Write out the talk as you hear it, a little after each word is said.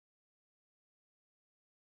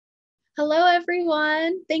Hello,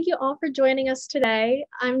 everyone. Thank you all for joining us today.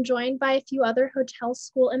 I'm joined by a few other hotel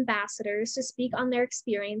school ambassadors to speak on their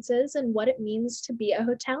experiences and what it means to be a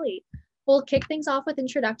hotelier. We'll kick things off with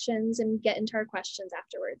introductions and get into our questions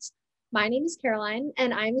afterwards. My name is Caroline,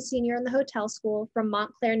 and I'm a senior in the hotel school from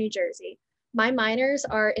Montclair, New Jersey. My minors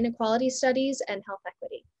are inequality studies and health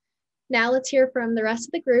equity. Now let's hear from the rest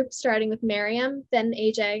of the group, starting with Miriam, then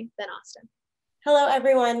AJ, then Austin. Hello,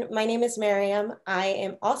 everyone. My name is Miriam. I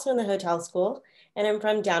am also in the hotel school, and I'm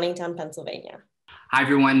from Downingtown, Pennsylvania. Hi,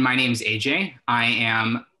 everyone. My name is AJ. I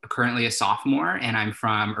am currently a sophomore, and I'm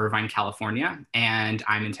from Irvine, California, and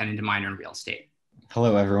I'm intending to minor in real estate.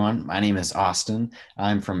 Hello, everyone. My name is Austin.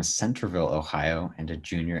 I'm from Centerville, Ohio, and a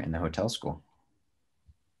junior in the hotel school.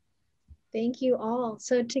 Thank you all.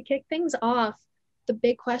 So to kick things off, the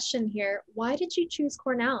big question here, why did you choose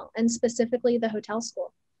Cornell and specifically the hotel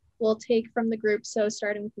school? We'll take from the group, so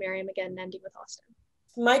starting with Miriam again and ending with Austin.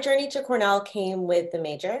 My journey to Cornell came with the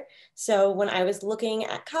major. So when I was looking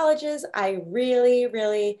at colleges, I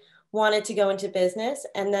really wanted to go into business.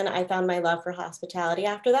 And then I found my love for hospitality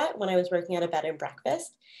after that when I was working at a bed and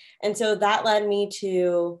breakfast. And so that led me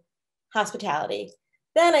to hospitality.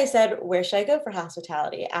 Then I said, where should I go for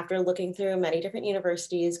hospitality? After looking through many different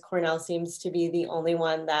universities, Cornell seems to be the only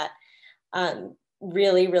one that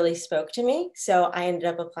really spoke to me. So I ended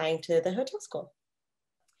up applying to the hotel school.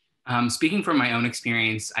 Speaking from my own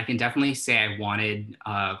experience, I can definitely say I wanted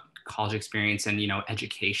college experience and,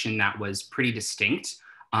 education that was pretty distinct.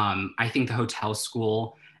 I think the hotel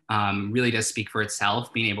school really does speak for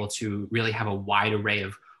itself, being able to really have a wide array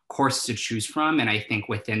of courses to choose from. And I think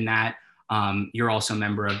within that, you're also a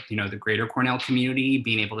member of, the greater Cornell community,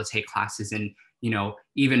 being able to take classes in,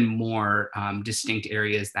 even more distinct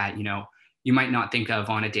areas that, you might not think of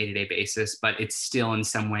on a day-to-day basis, but it's still in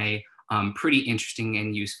some way pretty interesting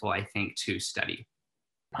and useful, I think, to study.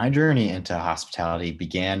 My journey into hospitality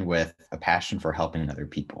began with a passion for helping other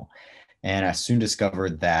people. And I soon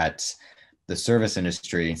discovered that the service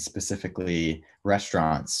industry, specifically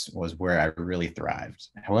restaurants, was where I really thrived.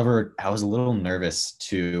 However, I was a little nervous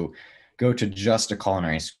to go to just a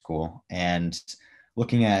culinary school. And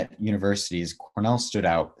looking at universities, Cornell stood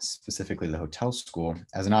out, specifically the hotel school,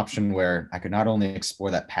 as an option where I could not only explore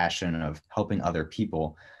that passion of helping other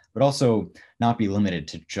people, but also not be limited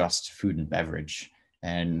to just food and beverage.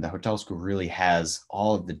 And the hotel school really has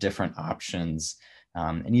all of the different options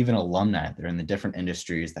and even alumni that are in the different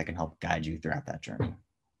industries that can help guide you throughout that journey.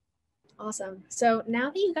 Awesome. So now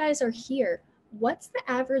that you guys are here, what's the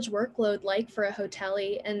average workload like for a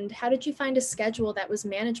hotelier, and how did you find a schedule that was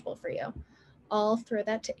manageable for you? I'll throw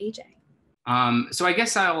that to AJ. So I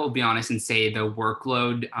guess I will be honest and say the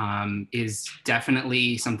workload is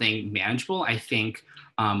definitely something manageable. I think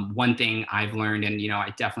one thing I've learned, and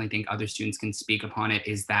I definitely think other students can speak upon it,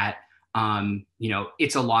 is that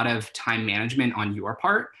it's a lot of time management on your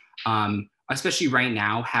part, especially right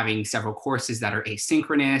now, having several courses that are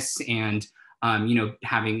asynchronous and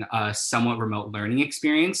having a somewhat remote learning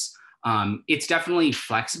experience. It's definitely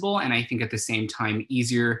flexible, and I think at the same time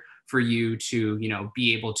easier for you to,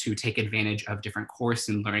 be able to take advantage of different course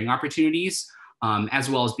and learning opportunities, as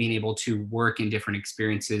well as being able to work in different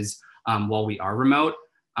experiences while we are remote.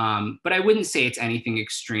 But I wouldn't say it's anything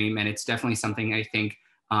extreme, and it's definitely something I think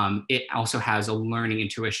it also has a learning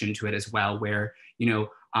intuition to it as well, where,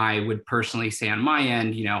 I would personally say on my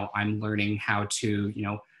end, I'm learning how to,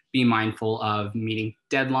 be mindful of meeting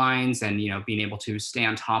deadlines and, being able to stay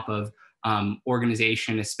on top of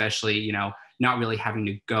organization, especially, not really having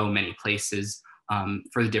to go many places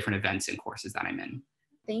for the different events and courses that I'm in.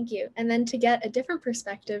 Thank you. And then to get a different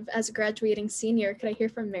perspective as a graduating senior, could I hear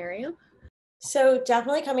from Miriam? So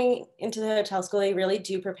definitely coming into the hotel school, they really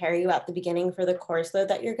do prepare you at the beginning for the course load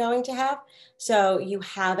that you're going to have. So you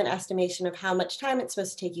have an estimation of how much time it's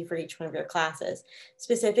supposed to take you for each one of your classes.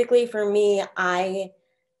 Specifically for me, I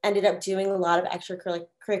ended up doing a lot of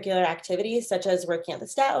extracurricular activities, such as working at the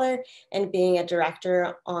Statler and being a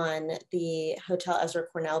director on the Hotel Ezra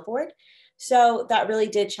Cornell board. So that really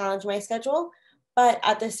did challenge my schedule. But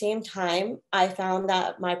at the same time, I found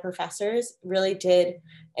that my professors really did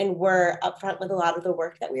and were upfront with a lot of the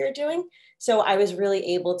work that we were doing. So I was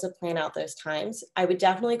really able to plan out those times. I would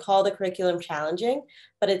definitely call the curriculum challenging,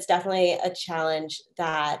 but it's definitely a challenge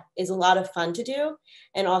that is a lot of fun to do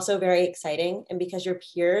and also very exciting. And because your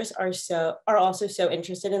peers are also so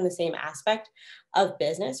interested in the same aspect of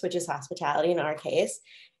business, which is hospitality in our case,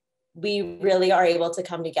 we really are able to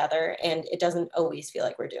come together, and it doesn't always feel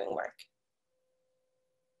like we're doing work.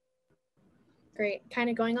 Great. Kind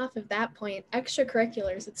of going off of that point,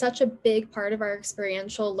 extracurriculars, it's such a big part of our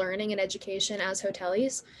experiential learning and education as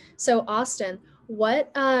hoteliers. So Austin,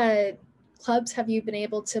 What clubs have you been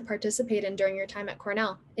able to participate in during your time at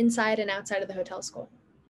Cornell, inside and outside of the hotel school?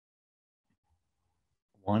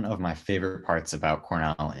 One of my favorite parts about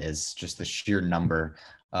Cornell is just the sheer number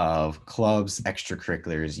of clubs,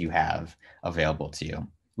 extracurriculars you have available to you.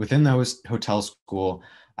 Within the hotel school,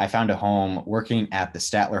 I found a home working at the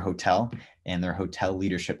Statler Hotel and their hotel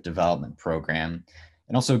leadership development program,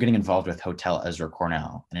 and also getting involved with Hotel Ezra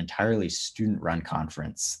Cornell, an entirely student-run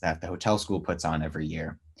conference that the hotel school puts on every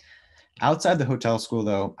year. Outside the hotel school,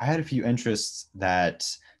 though, I had a few interests that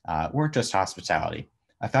weren't just hospitality.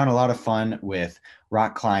 I found a lot of fun with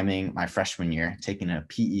rock climbing my freshman year, taking a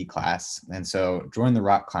PE class, and so joined the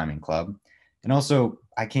rock climbing club. And also,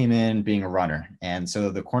 I came in being a runner, and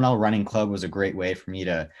so the Cornell Running Club was a great way for me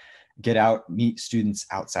to get out, meet students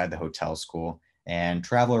outside the hotel school, and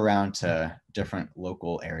travel around to different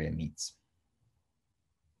local area meets.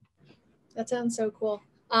 That sounds so cool.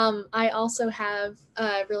 I also have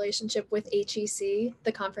a relationship with HEC,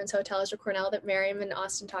 the Conference Hotels of Cornell that Miriam and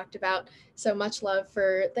Austin talked about. So much love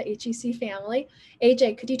for the HEC family.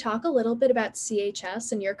 AJ, could you talk a little bit about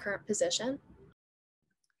CHS and your current position?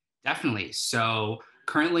 Definitely. So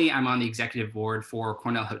currently I'm on the executive board for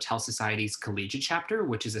Cornell Hotel Society's collegiate chapter,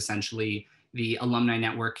 which is essentially the alumni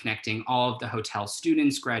network connecting all of the hotel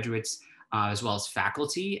students, graduates, as well as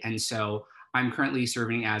faculty. And so I'm currently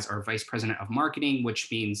serving as our vice president of marketing,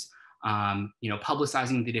 which means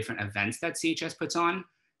publicizing the different events that CHS puts on.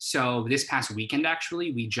 So this past weekend,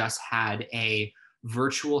 actually, we just had a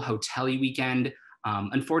virtual hotel-y weekend.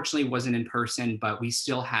 Unfortunately, it wasn't in person, but we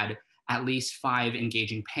still had at least 5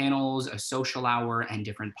 engaging panels, a social hour, and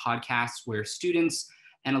different podcasts where students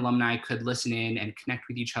and alumni could listen in and connect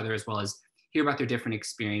with each other, as well as hear about their different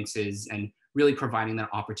experiences, and really providing that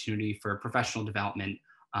opportunity for professional development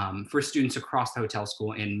for students across the hotel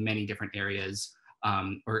school in many different areas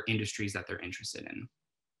or industries that they're interested in.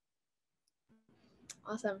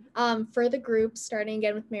 Awesome. For the group, starting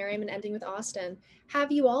again with Miriam and ending with Austin,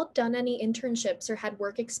 have you all done any internships or had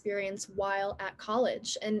work experience while at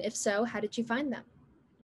college? And if so, how did you find them?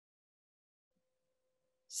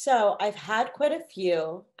 So I've had quite a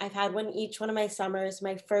few. I've had one each one of my summers.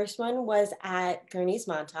 My first one was at Gurney's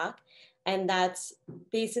Montauk, and that's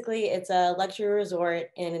basically, it's a luxury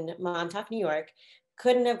resort in Montauk, New York.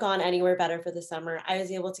 Couldn't have gone anywhere better for the summer. I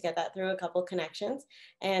was able to get that through a couple connections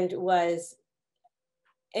and was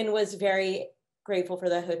very grateful for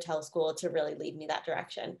the hotel school to really lead me that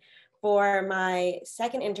direction. For my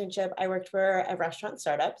second internship, I worked for a restaurant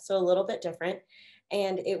startup, so a little bit different.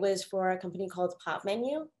 And it was for a company called Pop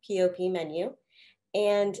Menu, P-O-P Menu.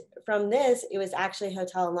 And from this, it was actually a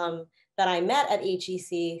hotel alum that I met at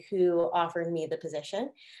HEC who offered me the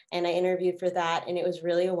position. And I interviewed for that. And it was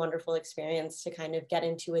really a wonderful experience to kind of get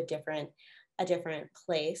into a different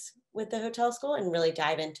place with the hotel school and really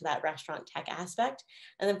dive into that restaurant tech aspect.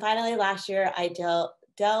 And then finally, last year, I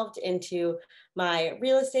delved into my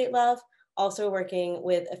real estate love, also working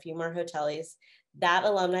with a few more hoteliers. That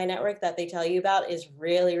alumni network that they tell you about is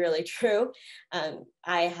really, really true.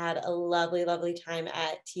 I had a lovely, lovely time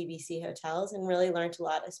at TBC Hotels and really learned a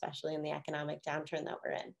lot, especially in the economic downturn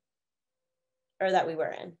that we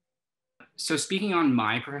were in. So speaking on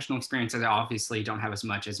my professional experience, I obviously don't have as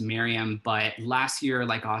much as Miriam, but last year,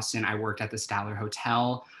 like Austin, I worked at the Statler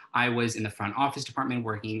Hotel. I was in the front office department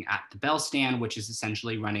working at the bell stand, which is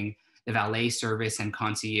essentially running the valet service and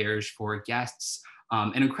concierge for guests.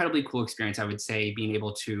 An incredibly cool experience, I would say, being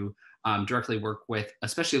able to directly work with,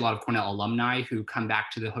 especially a lot of Cornell alumni who come back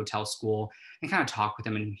to the hotel school and kind of talk with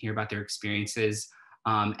them and hear about their experiences.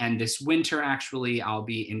 And this winter, actually, I'll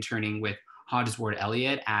be interning with Hodges Ward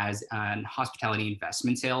Elliott as an hospitality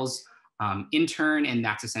investment sales intern, and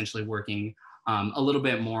that's essentially working a little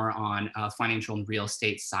bit more on financial and real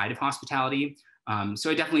estate side of hospitality. So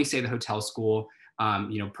I definitely say the hotel school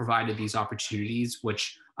provided these opportunities,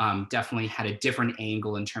 which definitely had a different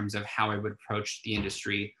angle in terms of how I would approach the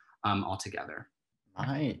industry altogether.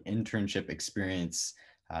 My internship experience,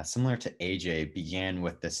 similar to AJ, began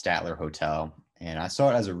with the Statler Hotel, and I saw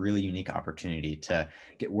it as a really unique opportunity to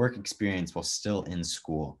get work experience while still in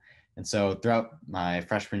school. And so throughout my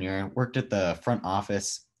freshman year, I worked at the front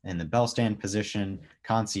office in the bell stand position,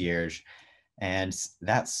 concierge, and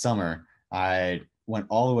that summer, I went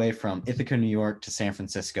all the way from Ithaca, New York to San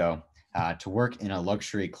Francisco to work in a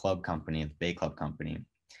luxury club company, the Bay Club Company.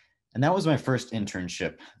 And that was my first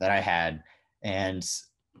internship that I had. And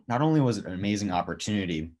not only was it an amazing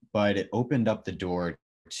opportunity, but it opened up the door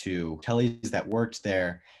to hoteliers that worked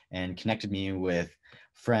there and connected me with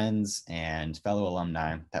friends and fellow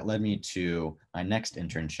alumni that led me to my next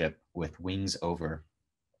internship with Wings Over.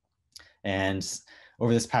 And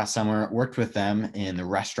over this past summer, worked with them in the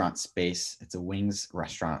restaurant space. It's a wings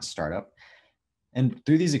restaurant startup. And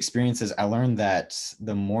through these experiences, I learned that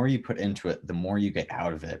the more you put into it, the more you get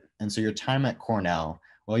out of it. And so your time at Cornell,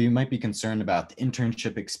 while you might be concerned about the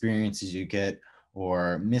internship experiences you get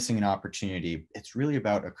or missing an opportunity, it's really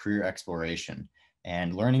about a career exploration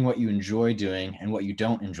and learning what you enjoy doing and what you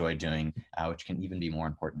don't enjoy doing, which can even be more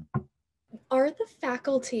important. Are the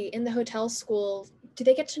faculty in the hotel school, do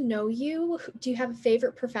they get to know you? Do you have a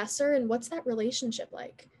favorite professor, and what's that relationship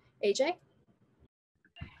like? AJ?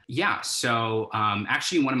 Yeah, so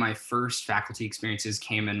actually one of my first faculty experiences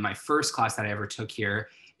came in my first class that I ever took here.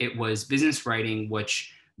 It was business writing,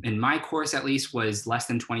 which in my course at least was less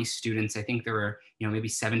than 20 students. I think there were, maybe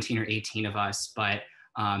 17 or 18 of us, but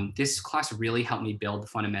this class really helped me build the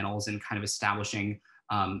fundamentals and kind of establishing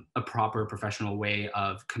a proper professional way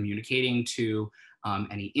of communicating to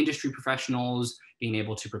any industry professionals, being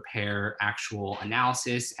able to prepare actual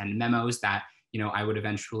analysis and memos that I would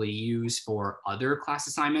eventually use for other class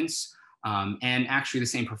assignments. And actually the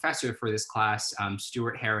same professor for this class,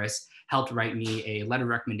 Stuart Harris, helped write me a letter of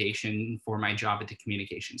recommendation for my job at the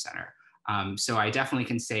Communication Center. So I definitely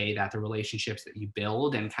can say that the relationships that you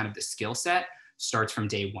build and kind of the skill set starts from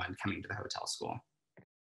day one coming to the hotel school.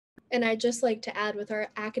 And I'd just like to add, with our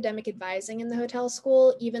academic advising in the hotel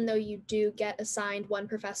school, even though you do get assigned one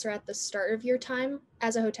professor at the start of your time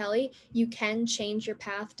as a hotelie, you can change your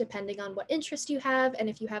path depending on what interest you have. And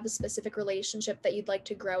if you have a specific relationship that you'd like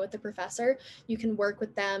to grow with the professor, you can work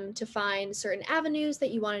with them to find certain avenues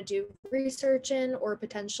that you want to do research in or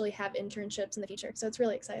potentially have internships in the future. So it's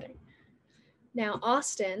really exciting. Now,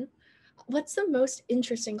 Austin, what's the most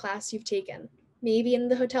interesting class you've taken? Maybe in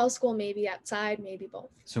the hotel school, maybe outside, maybe both.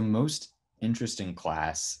 So most interesting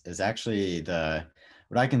class is actually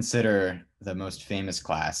what I consider the most famous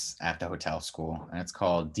class at the hotel school, and it's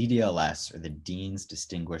called DDLS, or the Dean's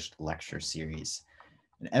Distinguished Lecture Series.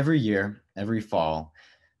 And every year, every fall,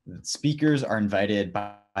 the speakers are invited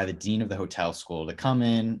by the dean of the hotel school to come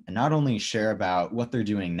in and not only share about what they're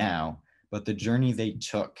doing now, but the journey they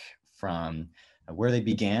took from where they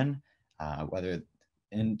began, whether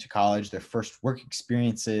into college, their first work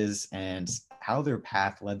experiences, and how their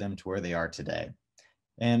path led them to where they are today.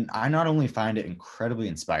 And I not only find it incredibly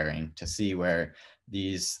inspiring to see where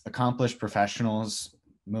these accomplished professionals,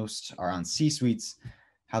 most are on C-suites,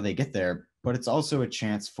 how they get there, but it's also a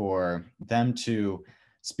chance for them to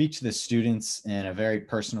speak to the students in a very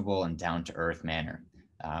personable and down-to-earth manner,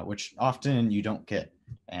 which often you don't get.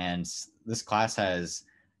 And this class has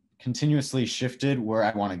continuously shifted where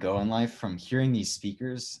I want to go in life from hearing these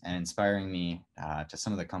speakers and inspiring me to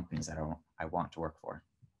some of the companies that I want to work for.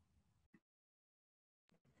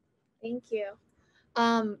 Thank you.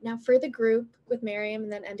 Now for the group with Miriam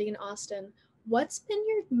and then ending in Austin, what's been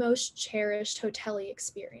your most cherished hotelie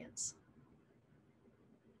experience?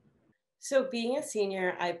 So being a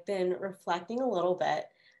senior, I've been reflecting a little bit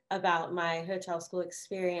about my hotel school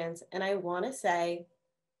experience, and I want to say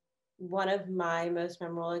one of my most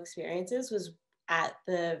memorable experiences was at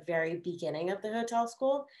the very beginning of the hotel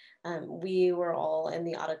school. We were all in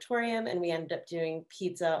the auditorium and we ended up doing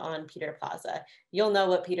pizza on Peter Plaza. You'll know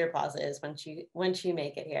what Peter Plaza is once you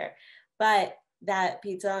make it here. But that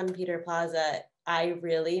pizza on Peter Plaza, I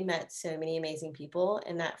really met so many amazing people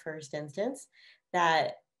in that first instance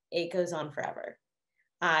that it goes on forever.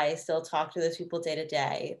 I still talk to those people day to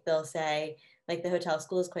day. They'll say, like, the hotel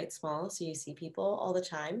school is quite small, so you see people all the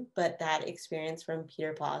time, but that experience from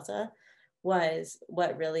Peter Plaza was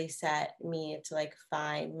what really set me to like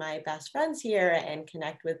find my best friends here and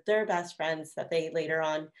connect with their best friends that they later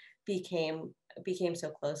on became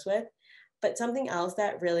so close with. But something else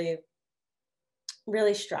that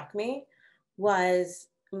really struck me was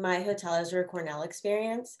my hotel as a Cornell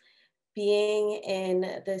experience, being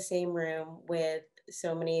in the same room with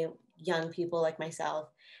so many young people like myself,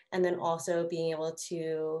 and then also being able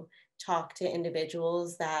to talk to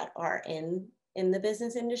individuals that are in the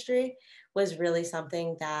business industry was really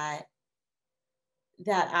something that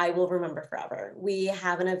I will remember forever. We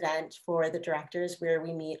have an event for the directors where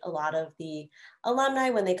we meet a lot of the alumni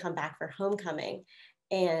when they come back for homecoming,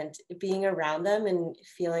 and being around them and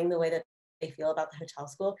feeling the way that they feel about the hotel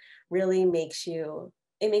school really makes you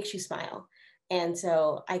smile. And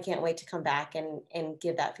so I can't wait to come back and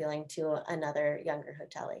give that feeling to another younger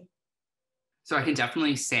hotelie. So I can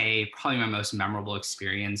definitely say probably my most memorable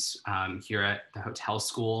experience here at the hotel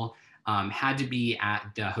school had to be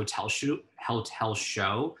at the hotel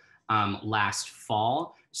show last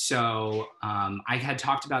fall. So I had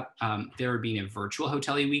talked about there being a virtual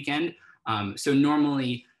hotelie weekend. So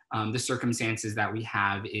normally the circumstances that we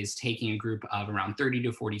have is taking a group of around 30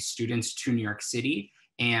 to 40 students to New York City.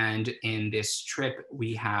 And in this trip,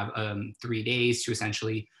 we have 3 days to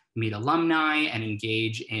essentially meet alumni and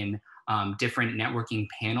engage in different networking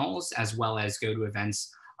panels, as well as go to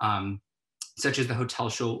events such as the Hotel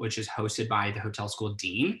Show, which is hosted by the Hotel School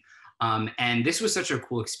Dean. And this was such a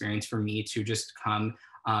cool experience for me to just come,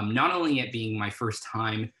 not only it being my first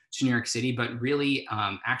time to New York City, but really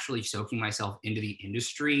actually soaking myself into the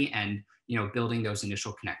industry and, building those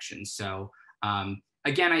initial connections. So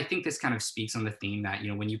again, I think this kind of speaks on the theme that,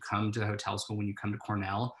 when you come to the hotel school, when you come to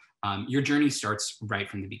Cornell, your journey starts right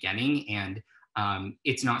from the beginning. And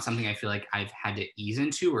it's not something I feel like I've had to ease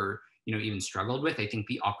into or, even struggled with. I think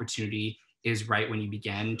the opportunity is right when you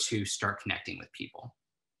begin to start connecting with people.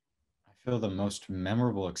 I feel the most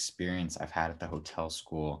memorable experience I've had at the hotel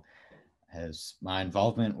school is my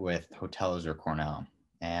involvement with Hotels or Cornell.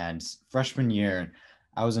 And freshman year,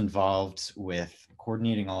 I was involved with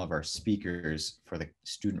coordinating all of our speakers for the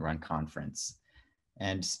student-run conference.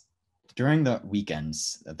 And during the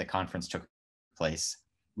weekends that the conference took place,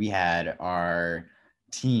 we had our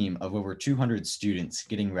team of over 200 students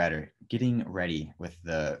getting ready with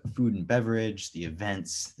the food and beverage, the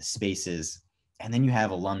events, the spaces. And then you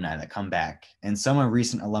have alumni that come back. And some are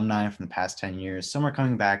recent alumni from the past 10 years. Some are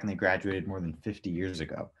coming back and they graduated more than 50 years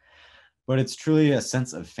ago. But it's truly a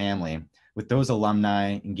sense of family with those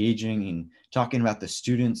alumni engaging and talking about the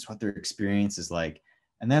students, what their experience is like.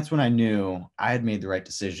 And that's when I knew I had made the right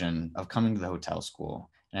decision of coming to the hotel school.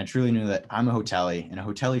 And I truly knew that I'm a hotelie and a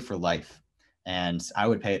hotelie for life. And I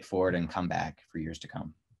would pay it forward and come back for years to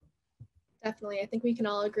come. Definitely. I think we can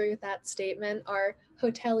all agree with that statement. Our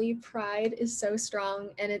hotelie pride is so strong,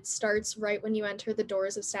 and it starts right when you enter the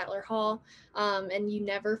doors of Statler Hall. And you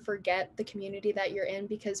never forget the community that you're in,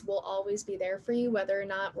 because we'll always be there for you, whether or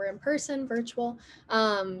not we're in person, virtual.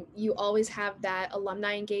 You always have that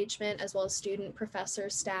alumni engagement, as well as student, professor,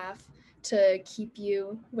 staff, to keep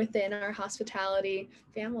you within our hospitality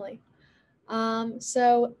family.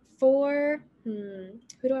 So for, who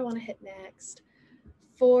do I want to hit next?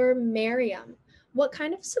 For Miriam, what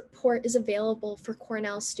kind of support is available for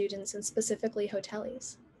Cornell students and specifically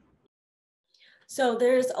hoteliers? So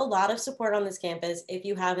there's a lot of support on this campus. If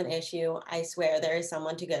you have an issue, I swear there is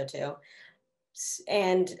someone to go to.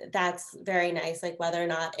 And that's very nice, like whether or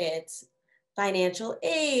not it's financial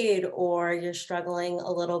aid or you're struggling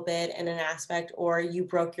a little bit in an aspect, or you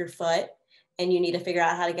broke your foot and you need to figure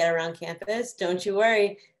out how to get around campus, don't you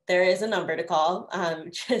worry. There is a number to call.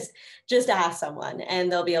 Just ask someone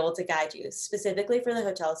and they'll be able to guide you. Specifically for the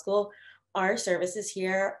hotel school, our services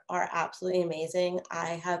here are absolutely amazing.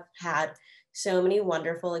 I have had so many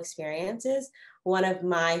wonderful experiences. One of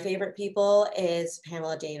my favorite people is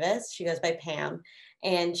Pamela Davis. She goes by Pam,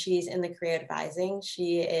 and she's in the career advising.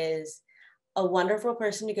 She is a wonderful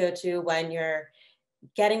person to go to when you're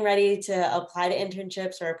getting ready to apply to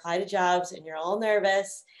internships or apply to jobs and you're all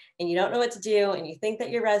nervous and you don't know what to do and you think that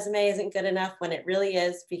your resume isn't good enough when it really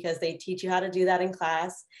is, because they teach you how to do that in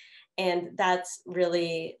class. And that's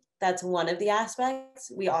one of the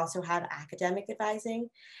aspects. We also have academic advising,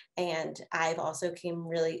 and I've also became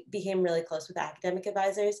really close with academic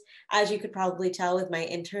advisors. As you could probably tell with my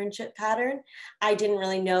internship pattern, I didn't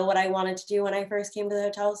really know what I wanted to do when I first came to the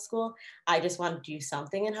hotel school. I just wanted to do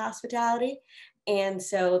something in hospitality. And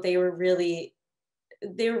so they were really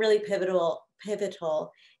pivotal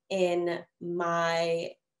in my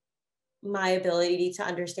ability to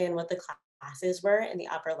understand what the classes were and the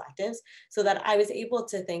upper electives, so that I was able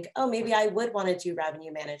to think, oh, maybe I would want to do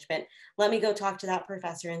revenue management. Let me go talk to that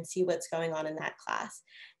professor and see what's going on in that class.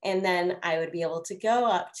 And then I would be able to go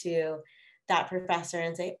up to that professor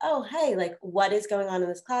and say, oh, hey, like, what is going on in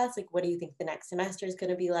this class? Like, what do you think the next semester is going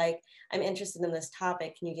to be like? I'm interested in this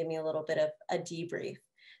topic. Can you give me a little bit of a debrief?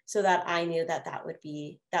 So that I knew that would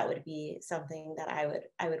be something that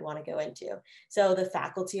I would want to go into. So the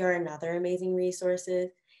faculty are another amazing resources.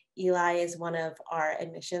 Eli is one of our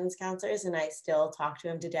admissions counselors, and I still talk to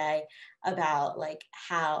him today about like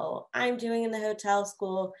how I'm doing in the hotel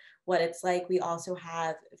school, what it's like. We also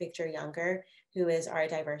have Victor Younger, who is our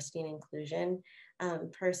diversity and inclusion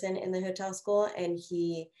person in the hotel school, and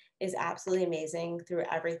he is absolutely amazing through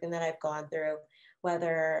everything that I've gone through,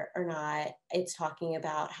 whether or not it's talking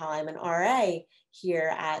about how I'm an RA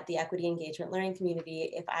here at the Equity Engagement Learning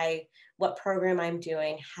Community, what program I'm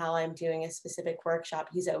doing, how I'm doing a specific workshop.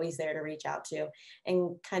 He's always there to reach out to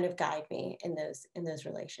and kind of guide me in those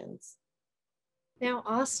relations. Now,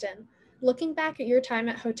 Austin, looking back at your time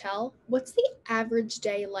at hotel, what's the average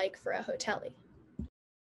day like for a hotelie?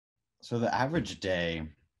 So the average day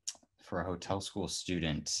for a hotel school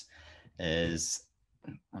student is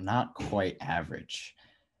not quite average.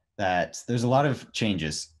 That there's a lot of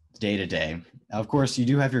changes day to day. Of course, you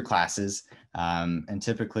do have your classes, and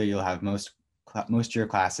typically you'll have most of your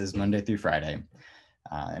classes Monday through Friday,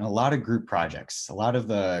 and a lot of group projects. A lot of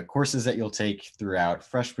the courses that you'll take throughout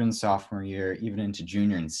freshman, sophomore year, even into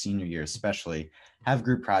junior and senior year especially, have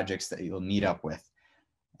group projects that you'll meet up with.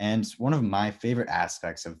 And one of my favorite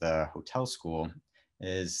aspects of the hotel school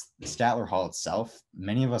is the Statler Hall itself.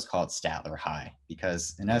 Many of us call it Statler High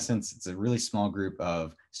because, in essence, it's a really small group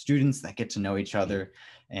of students that get to know each other.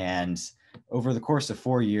 And over the course of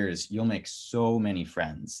 4 years, you'll make so many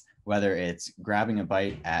friends, whether it's grabbing a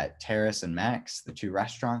bite at Terrace and Max, the 2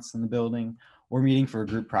 restaurants in the building, or meeting for a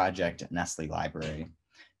group project at Nestle Library.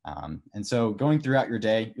 And so going throughout your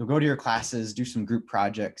day, you'll go to your classes, do some group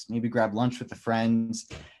projects, maybe grab lunch with the friends.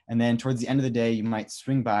 And then towards the end of the day, you might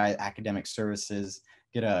swing by academic services,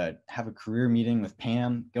 have a career meeting with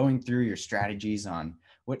Pam, going through your strategies on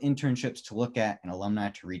what internships to look at and alumni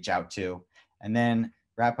to reach out to, and then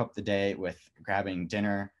wrap up the day with grabbing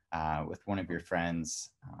dinner with one of your friends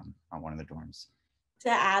on one of the dorms. To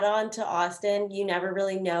add on to Austin, you never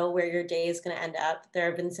really know where your day is going to end up. There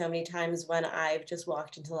have been so many times when I've just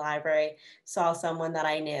walked into the library, saw someone that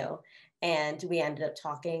I knew, and we ended up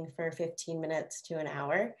talking for 15 minutes to an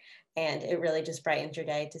hour. And it really just brightens your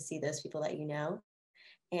day to see those people that you know.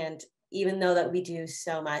 And even though that we do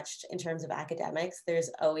so much in terms of academics, there's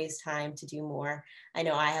always time to do more. I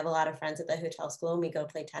know I have a lot of friends at the hotel school and we go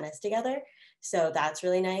play tennis together. So that's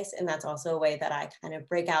really nice. And that's also a way that I kind of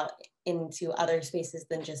break out into other spaces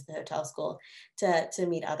than just the hotel school to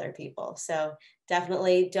meet other people. So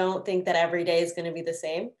definitely don't think that every day is going to be the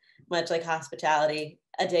same. Much like hospitality,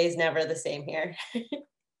 a day is never the same here.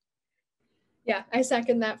 Yeah, I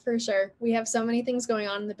second that for sure. We have so many things going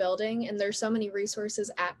on in the building, and there's so many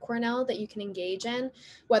resources at Cornell that you can engage in,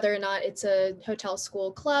 whether or not it's a hotel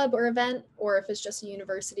school club or event, or if it's just a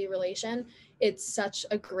university relation. It's such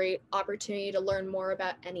a great opportunity to learn more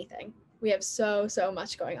about anything. We have so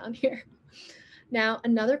much going on here. Now,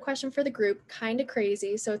 another question for the group, kind of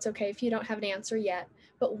crazy, so it's okay if you don't have an answer yet,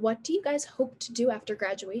 but what do you guys hope to do after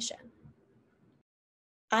graduation?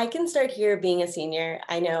 I can start here being a senior.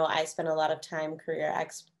 I know I spent a lot of time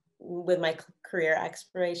with my career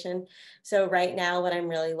exploration. So right now what I'm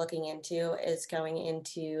really looking into is going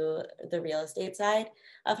into the real estate side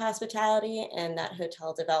of hospitality and that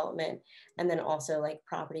hotel development, and then also like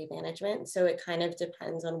property management. So it kind of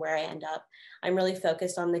depends on where I end up. I'm really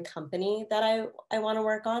focused on the company that I want to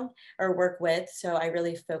work on or work with. So I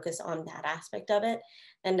really focus on that aspect of it.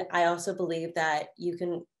 And I also believe that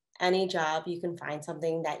any job, you can find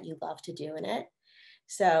something that you love to do in it.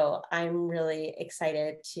 So I'm really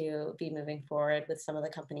excited to be moving forward with some of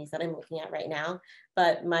the companies that I'm looking at right now.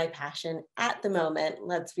 But my passion at the moment,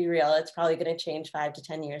 let's be real, it's probably going to change 5 to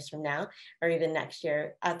 10 years from now, or even next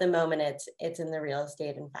year. At the moment, it's in the real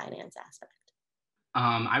estate and finance aspect.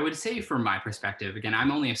 I would say from my perspective, again,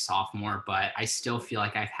 I'm only a sophomore, but I still feel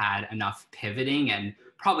like I've had enough pivoting and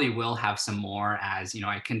probably will have some more as,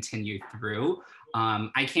 I continue through.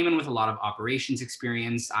 I came in with a lot of operations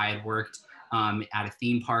experience. I had worked at a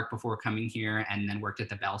theme park before coming here and then worked at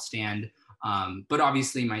the Bell Stand. But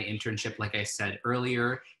obviously my internship, like I said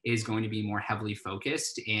earlier, is going to be more heavily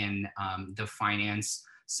focused in the finance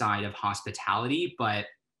side of hospitality. But,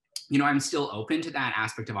 I'm still open to that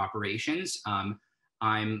aspect of operations.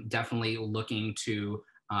 I'm definitely looking to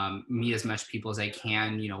meet as much people as I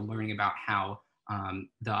can, learning about how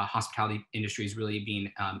the hospitality industry is really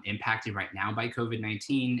being impacted right now by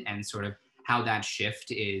COVID-19 and sort of how that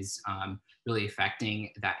shift is really affecting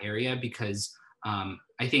that area. Because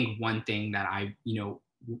I think one thing that I,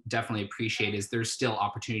 definitely appreciate is there's still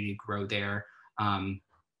opportunity to grow there.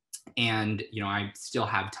 And, I still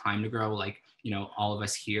have time to grow, like, all of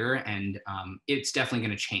us here. And it's definitely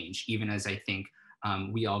going to change, even as I think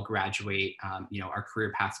we all graduate, our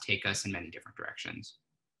career paths take us in many different directions.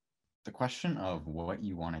 The question of what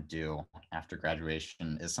you want to do after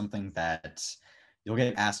graduation is something that you'll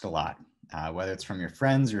get asked a lot, whether it's from your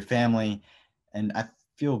friends, your family. And I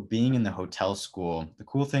feel being in the hotel school, the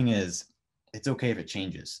cool thing is it's okay if it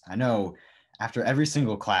changes. I know after every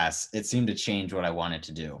single class, it seemed to change what I wanted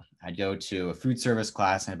to do. I'd go to a food service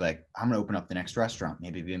class and I'd be like, I'm going to open up the next restaurant,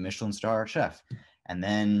 maybe be a Michelin star chef. And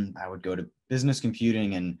then I would go to business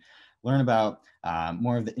computing and learn about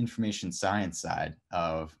more of the information science side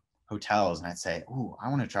of hotels. And I'd say, oh, I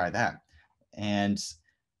want to try that. And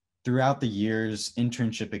throughout the years,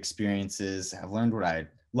 internship experiences, I've learned what I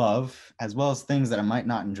love, as well as things that I might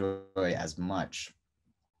not enjoy as much.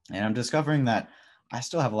 And I'm discovering that I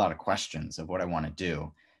still have a lot of questions of what I want to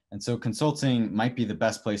do. And so consulting might be the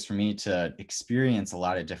best place for me to experience a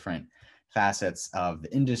lot of different facets of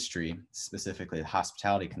the industry, specifically the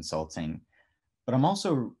hospitality consulting. But I'm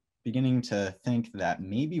also beginning to think that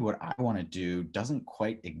maybe what I want to do doesn't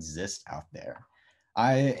quite exist out there.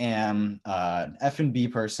 I am an F&B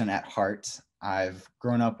person at heart. I've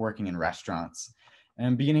grown up working in restaurants, and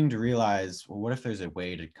I'm beginning to realize, well, what if there's a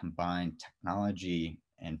way to combine technology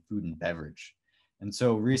and food and beverage? And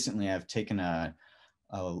so recently I've taken a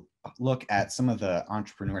look at some of the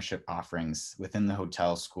entrepreneurship offerings within the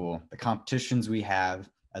hotel school, the competitions we have,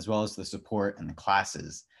 as well as the support and the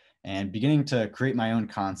classes, and beginning to create my own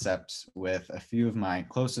concept with a few of my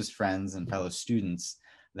closest friends and fellow students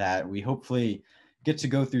that we hopefully get to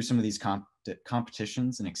go through some of these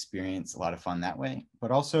competitions and experience a lot of fun that way.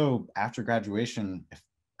 But also after graduation, if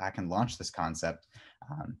I can launch this concept,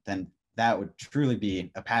 then that would truly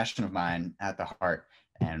be a passion of mine at the heart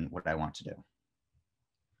and what I want to do.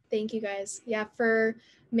 Thank you guys. Yeah, for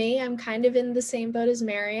me, I'm kind of in the same boat as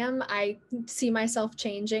Miriam. I see myself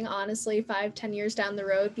changing, honestly, 5-10 years down the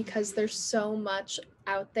road, because there's so much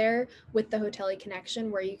out there with the Hoteli connection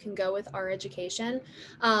where you can go with our education.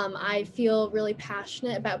 I feel really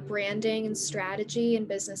passionate about branding and strategy and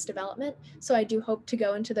business development. So I do hope to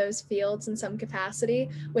go into those fields in some capacity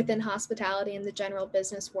within hospitality and the general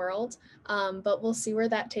business world. But we'll see where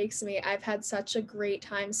that takes me. I've had such a great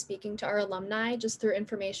time speaking to our alumni just through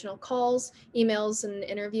informational calls, emails, and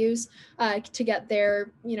interviews to get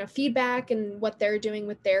their feedback and what they're doing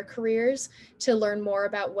with their careers, to learn more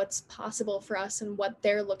about what's possible for us and what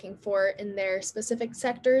they're looking for in their specific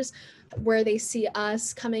sectors, where they see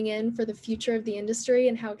us coming in for the future of the industry,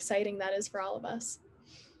 and how exciting that is for all of us.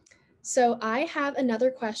 So I have another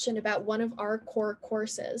question about one of our core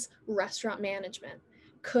courses, restaurant management.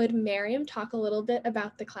 Could Miriam talk a little bit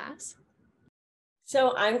about the class?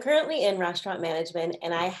 So I'm currently in restaurant management,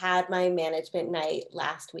 and I had my management night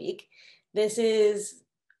last week. This is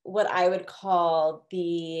what I would call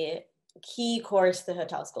the key course to the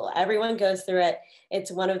hotel school. Everyone goes through it.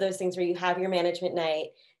 It's one of those things where you have your management night,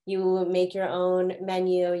 you make your own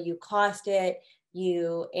menu, you cost it,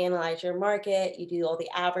 you analyze your market, you do all the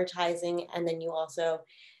advertising, and then you also,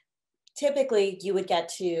 typically you would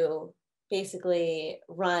get to basically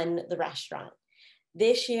run the restaurant.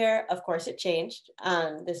 This year, of course, it changed.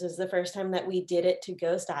 This was the first time that we did it to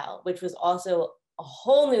go style, which was also a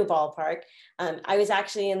whole new ballpark. I was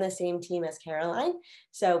actually in the same team as Caroline,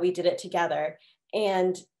 so we did it together.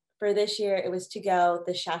 And for this year, it was to go.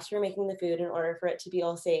 The chefs were making the food in order for it to be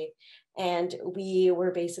all safe. And we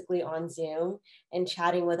were basically on Zoom and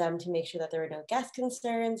chatting with them to make sure that there were no guest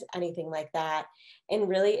concerns, anything like that. And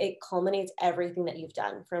really, it culminates everything that you've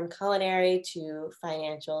done, from culinary to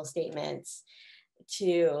financial statements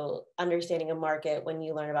to understanding a market. When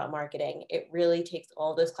you learn about marketing, it really takes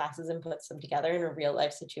all those classes and puts them together in a real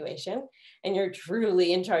life situation. And you're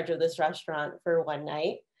truly in charge of this restaurant for one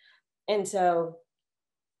night. And so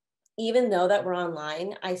even though that we're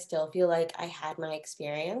online, I still feel like I had my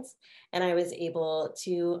experience, and I was able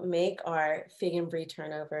to make our fig and brie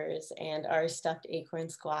turnovers and our stuffed acorn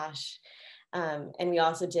squash. And we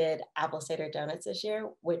also did apple cider donuts this year,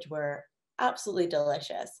 which were absolutely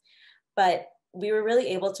delicious. But we were really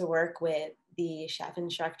able to work with the chef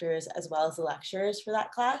instructors as well as the lecturers for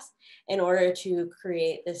that class in order to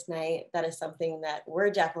create this night that is something that we're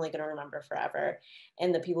definitely going to remember forever.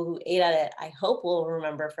 And the people who ate at it, I hope will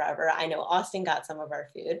remember forever. I know Austin got some of our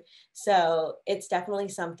food. So it's definitely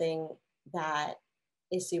something that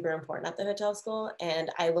is super important at the hotel school.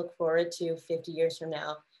 And I look forward to 50 years from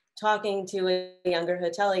now talking to a younger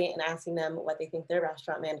hotelier and asking them what they think their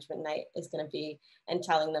restaurant management night is going to be, and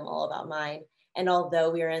telling them all about mine. And although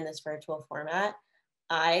we were in this virtual format,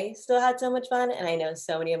 I still had so much fun. And I know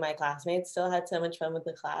so many of my classmates still had so much fun with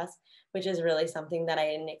the class, which is really something that I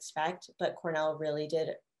didn't expect. But Cornell really did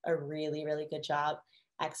a really, really good job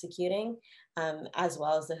executing, as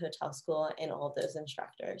well as the hotel school and all of those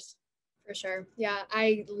instructors. For sure. Yeah,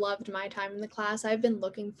 I loved my time in the class. I've been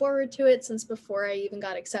looking forward to it since before I even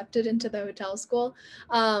got accepted into the hotel school.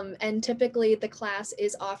 And typically the class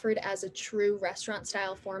is offered as a true restaurant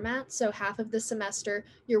style format. So half of the semester,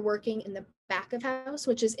 you're working in the back of house,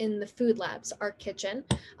 which is in the food labs, our kitchen.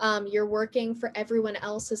 You're working for everyone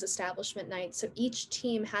else's establishment night. So each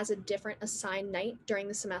team has a different assigned night during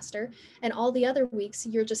the semester. And all the other weeks,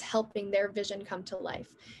 you're just helping their vision come to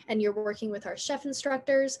life. And you're working with our chef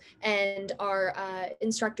instructors and our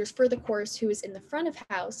instructors for the course who is in the front of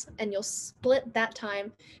house. And you'll split that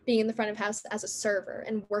time being in the front of house as a server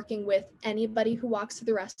and working with anybody who walks through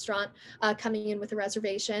the restaurant, coming in with a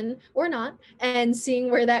reservation or not, and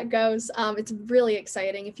seeing where that goes. It's really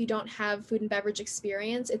exciting. If you don't have food and beverage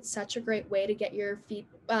experience, it's such a great way to get your feet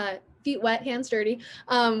wet, hands dirty,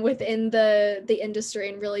 within the industry,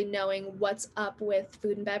 and really knowing what's up with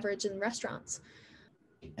food and beverage in restaurants.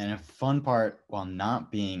 And a fun part, while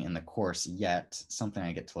not being in the course yet, something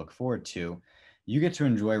I get to look forward to, you get to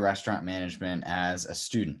enjoy restaurant management as a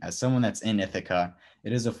student. As someone that's in Ithaca,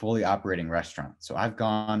 it is a fully operating restaurant. So I've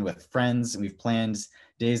gone with friends, and we've planned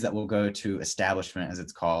days that we'll go to establishment, as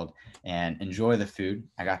it's called, and enjoy the food.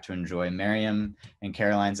 I got to enjoy Miriam and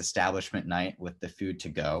Caroline's establishment night with the food to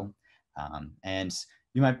go. And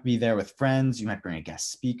you might be there with friends, you might bring a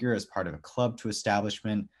guest speaker as part of a club to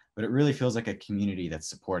establishment, but it really feels like a community that's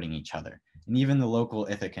supporting each other. And even the local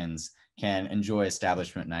Ithacans can enjoy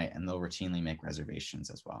establishment night, and they'll routinely make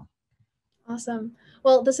reservations as well. Awesome.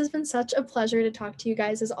 Well, this has been such a pleasure to talk to you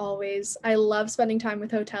guys as always. I love spending time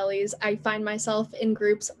with hoteliers. I find myself in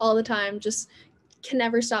groups all the time, just can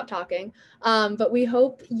never stop talking. But we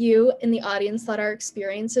hope you in the audience thought our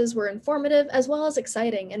experiences were informative as well as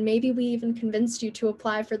exciting, and maybe we even convinced you to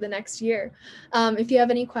apply for the next year. If you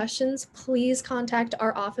have any questions, please contact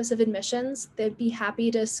our Office of Admissions. They'd be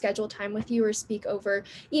happy to schedule time with you or speak over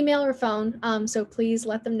email or phone. So please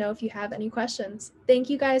let them know if you have any questions.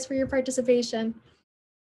 Thank you guys for your participation.